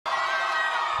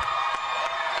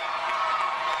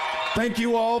Thank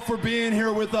you all for being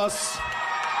here with us,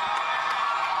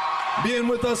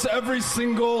 every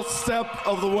single step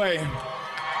of the way.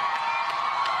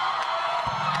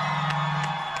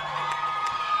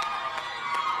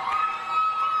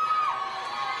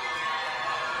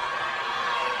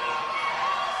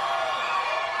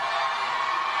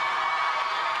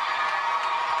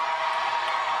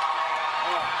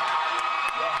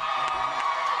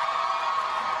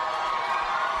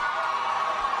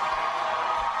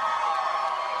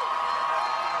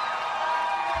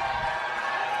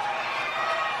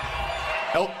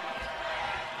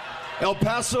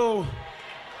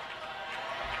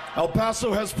 El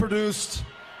Paso has produced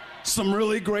some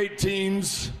really great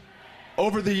teams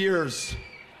over the years,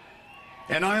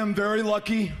 and I am very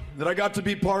lucky that I got to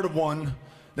be part of one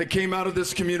that came out of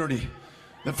this community,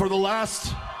 that for the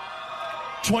last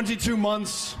 22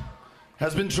 months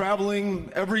has been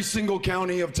traveling every single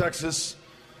county of Texas,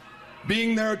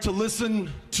 being there to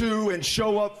listen to and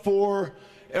show up for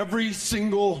every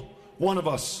single one of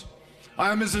us.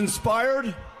 I am as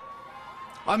inspired,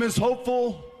 I'm as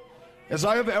hopeful as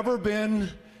I have ever been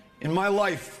in my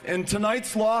life. And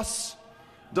tonight's loss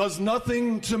does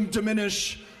nothing to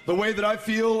diminish the way that I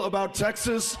feel about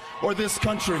Texas or this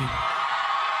country.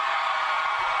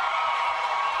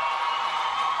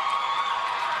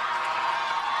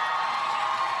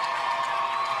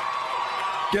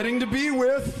 Getting to be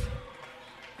with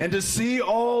and to see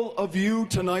all of you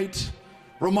tonight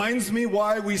reminds me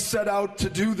why we set out to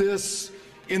do this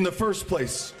in the first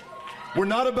place. We're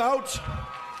not about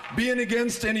being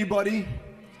against anybody,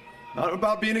 not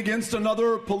about being against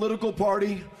another political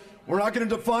party. We're not going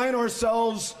to define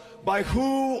ourselves by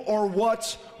who or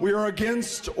what we are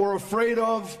against or afraid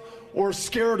of or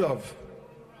scared of.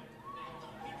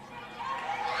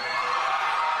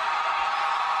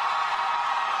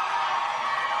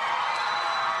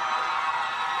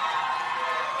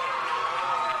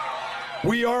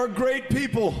 We are great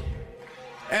people,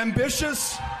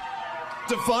 ambitious,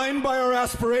 defined by our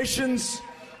aspirations,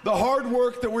 the hard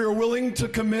work that we are willing to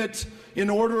commit in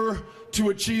order to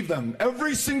achieve them.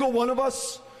 Every single one of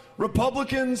us,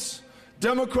 Republicans,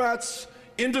 Democrats,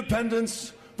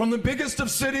 independents, from the biggest of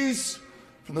cities,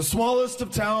 from the smallest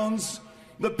of towns,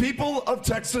 the people of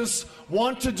Texas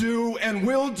want to do and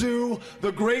will do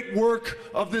the great work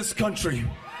of this country.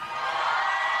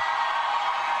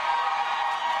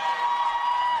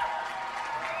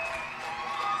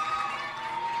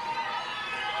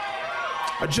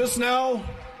 I just now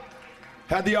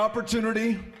had the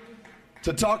opportunity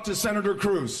to talk to Senator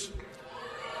Cruz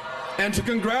and to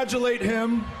congratulate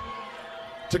him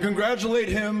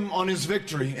on his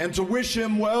victory and to wish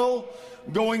him well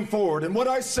going forward. And what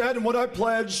I said and what I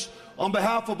pledge on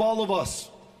behalf of all of us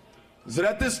is that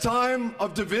at this time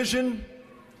of division,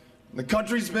 the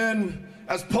country's been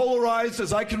as polarized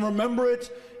as I can remember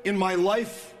it in my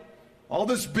life. All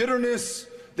this bitterness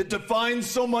that defines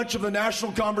so much of the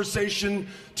national conversation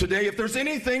today. If there's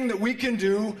anything that we can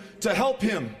do to help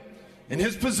him in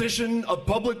his position of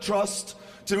public trust,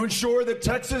 to ensure that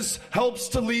Texas helps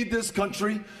to lead this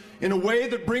country in a way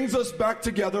that brings us back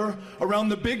together around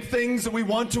the big things that we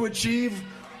want to achieve,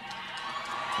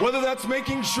 whether that's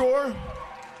making sure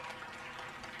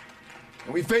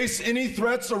that we face any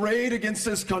threats arrayed against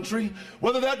this country,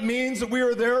 whether that means that we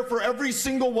are there for every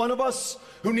single one of us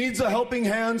who needs a helping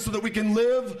hand so that we can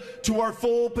live to our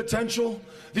full potential,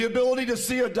 the ability to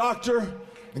see a doctor,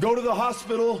 go to the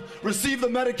hospital, receive the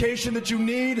medication that you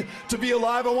need to be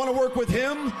alive. I want to work with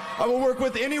him. I will work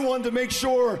with anyone to make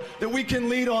sure that we can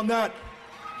lead on that.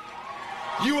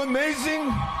 You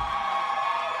amazing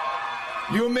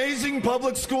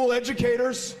public school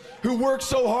educators who work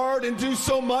so hard and do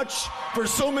so much for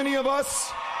so many of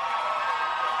us.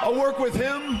 I'll work with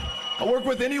him. I'll work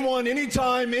with anyone,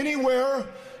 anytime, anywhere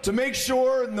to make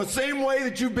sure in the same way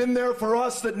that you've been there for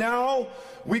us that now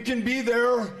we can be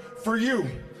there for you.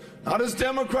 Not as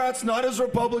Democrats, not as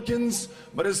Republicans,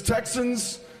 but as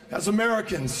Texans, as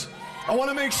Americans. I want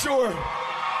to make sure,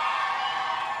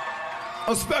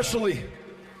 especially,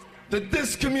 that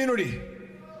this community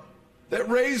that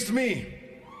raised me,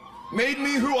 made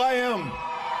me who I am,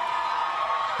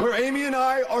 where Amy and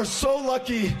I are so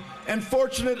lucky and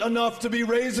fortunate enough to be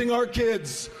raising our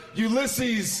kids,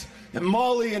 Ulysses and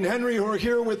Molly and Henry, who are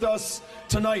here with us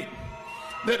tonight,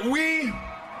 that we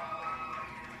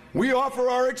offer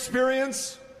our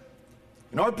experience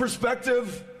and our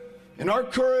perspective and our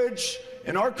courage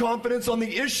and our confidence on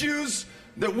the issues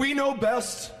that we know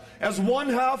best as one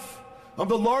half of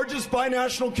the largest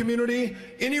binational community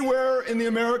anywhere in the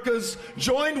Americas,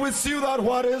 joined with Ciudad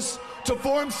Juarez to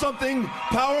form something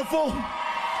powerful,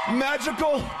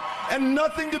 magical, and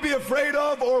nothing to be afraid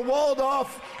of or walled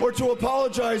off or to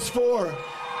apologize for.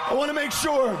 I want to make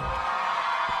sure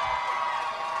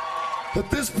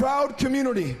that this proud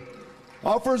community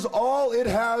offers all it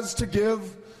has to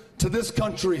give to this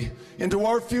country and to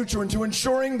our future and to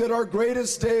ensuring that our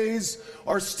greatest days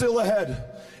are still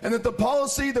ahead, and that the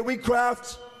policy that we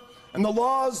craft and the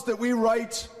laws that we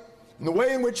write and the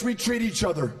way in which we treat each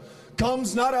other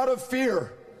comes not out of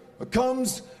fear, but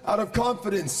comes out of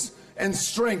confidence and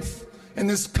strength and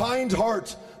this kind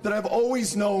heart that I've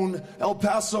always known El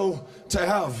Paso to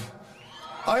have.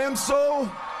 I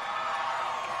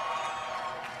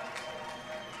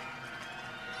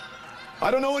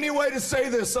don't know any way to say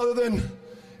this other than,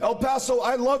 El Paso,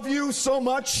 I love you so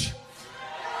much.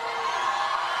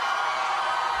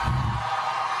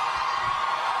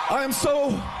 I am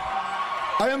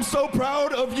so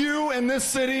proud of you and this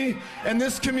city and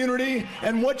this community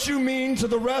and what you mean to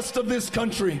the rest of this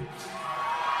country.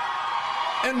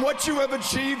 And what you have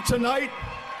achieved tonight,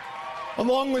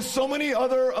 along with so many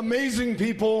other amazing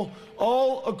people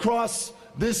all across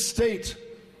this state.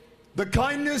 The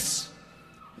kindness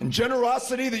and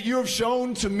generosity that you have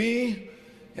shown to me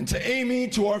and to Amy,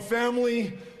 to our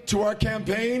family, to our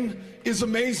campaign is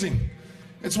amazing.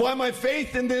 It's why my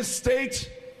faith in this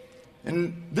state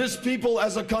and this people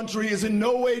as a country is in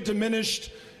no way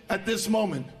diminished at this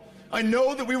moment. I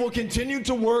know that we will continue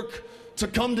to work to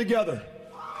come together,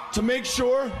 to make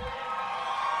sure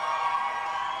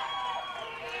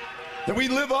that we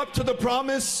live up to the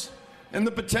promise and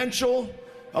the potential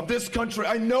of this country.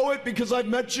 I know it because I've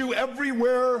met you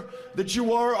everywhere that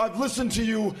you are. I've listened to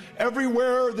you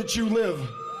everywhere that you live.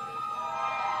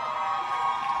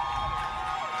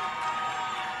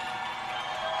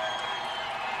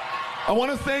 I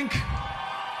want to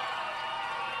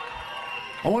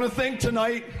thank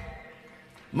tonight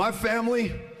my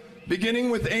family, beginning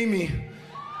with Amy,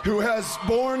 who has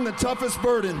borne the toughest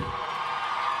burden,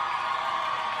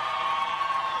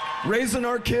 raising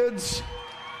our kids,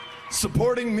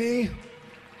 supporting me,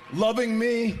 loving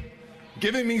me,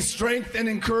 giving me strength and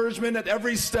encouragement at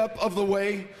every step of the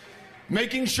way,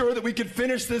 making sure that we could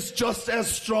finish this just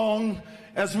as strong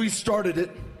as we started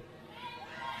it.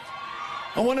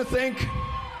 I want to thank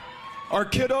our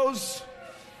kiddos.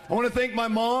 I want to thank my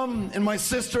mom and my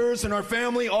sisters and our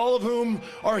family, all of whom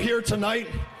are here tonight,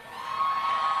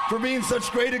 for being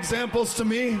such great examples to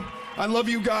me. I love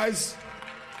you guys.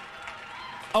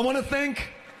 I want to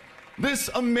thank this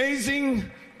amazing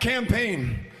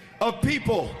campaign of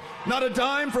people, not a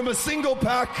dime from a single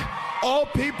pack, all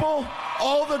people,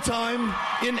 all the time,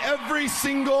 in every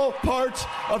single part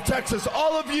of Texas.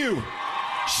 All of you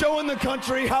showing the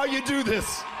country how you do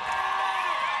this.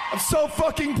 I'm so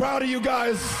fucking proud of you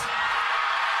guys.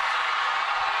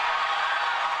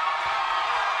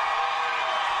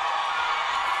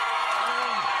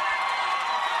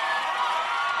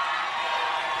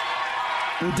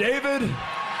 And David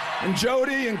and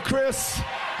Jody and Chris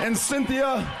and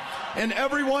Cynthia and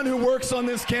everyone who works on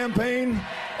this campaign,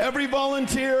 every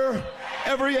volunteer,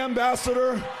 every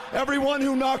ambassador, everyone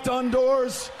who knocked on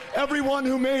doors, everyone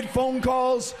who made phone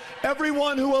calls,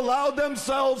 everyone who allowed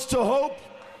themselves to hope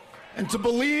and to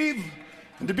believe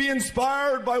and to be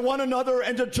inspired by one another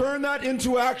and to turn that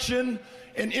into action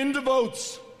and into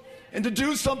votes and to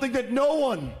do something that no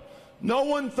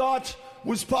one thought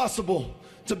was possible.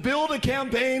 To build a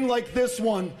campaign like this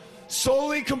one,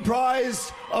 solely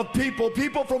comprised of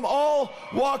people from all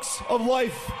walks of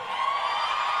life,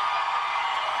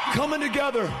 coming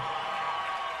together,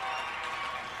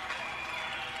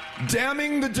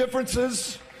 damning the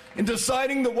differences and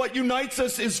deciding that what unites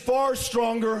us is far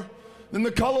stronger than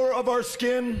the color of our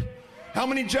skin, how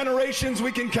many generations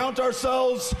we can count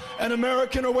ourselves an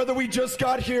American, or whether we just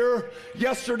got here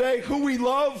yesterday, who we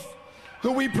love,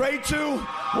 who we pray to,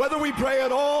 whether we pray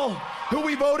at all, who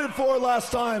we voted for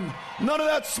last time. None of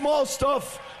that small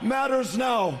stuff matters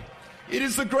now. It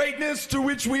is the greatness to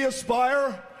which we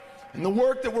aspire and the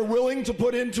work that we're willing to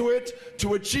put into it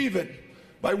to achieve it,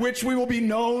 by which we will be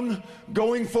known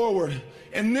going forward.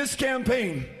 And this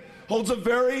campaign holds a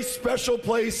very special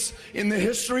place in the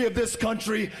history of this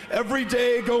country every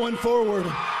day going forward.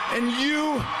 And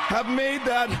you have made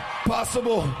that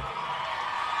possible.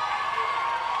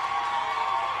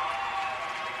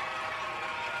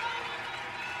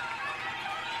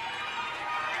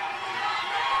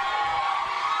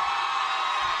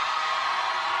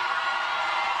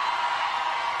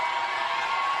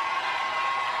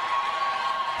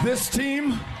 This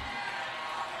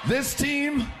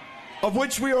team of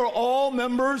which we are all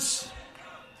members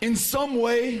in some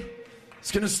way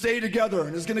is going to stay together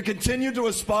and is going to continue to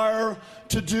aspire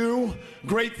to do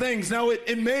great things. Now,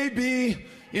 it may be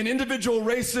in individual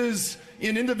races,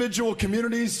 in individual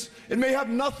communities. It may have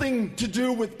nothing to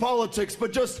do with politics,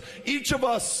 but just each of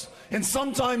us, and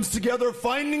sometimes together,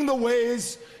 finding the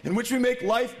ways in which we make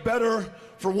life better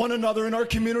for one another in our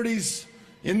communities,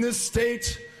 in this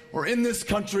state, or in this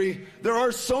country. There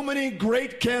are so many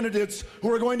great candidates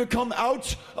who are going to come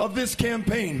out of this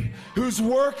campaign, whose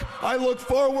work I look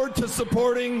forward to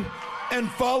supporting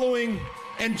and following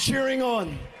and cheering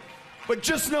on. But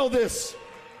just know this: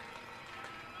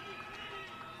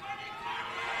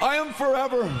 I am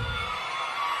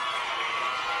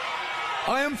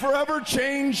forever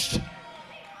changed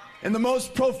in the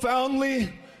most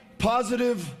profoundly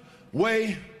positive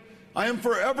way. I am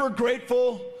forever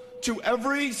grateful to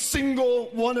every single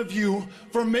one of you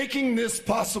for making this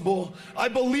possible. I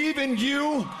believe in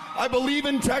you. I believe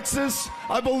in Texas.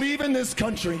 I believe in this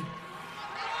country.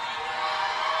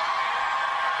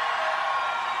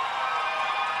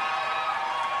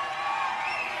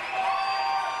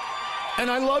 And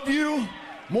I love you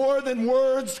more than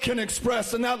words can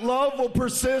express, and that love will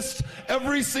persist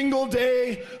every single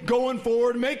day going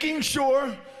forward, making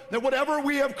sure that whatever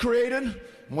we have created,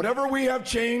 whatever we have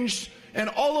changed, and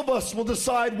all of us will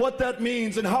decide what that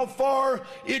means and how far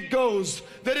it goes,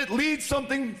 that it leads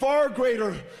something far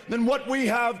greater than what we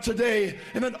have today,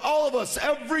 and that all of us,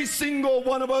 every single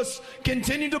one of us,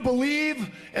 continue to believe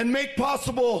and make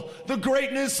possible the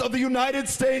greatness of the United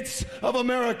States of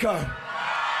America.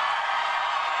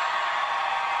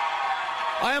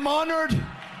 I am honored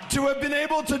to have been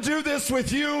able to do this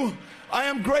with you. I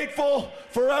am grateful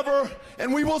forever,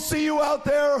 and we will see you out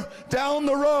there down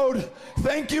the road.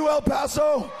 Thank you, El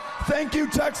Paso. Thank you,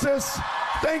 Texas.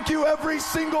 Thank you, every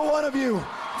single one of you,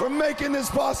 for making this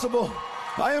possible.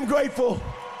 I am grateful.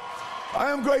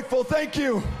 I am grateful. Thank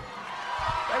you.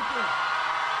 Thank you.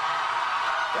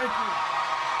 Thank you.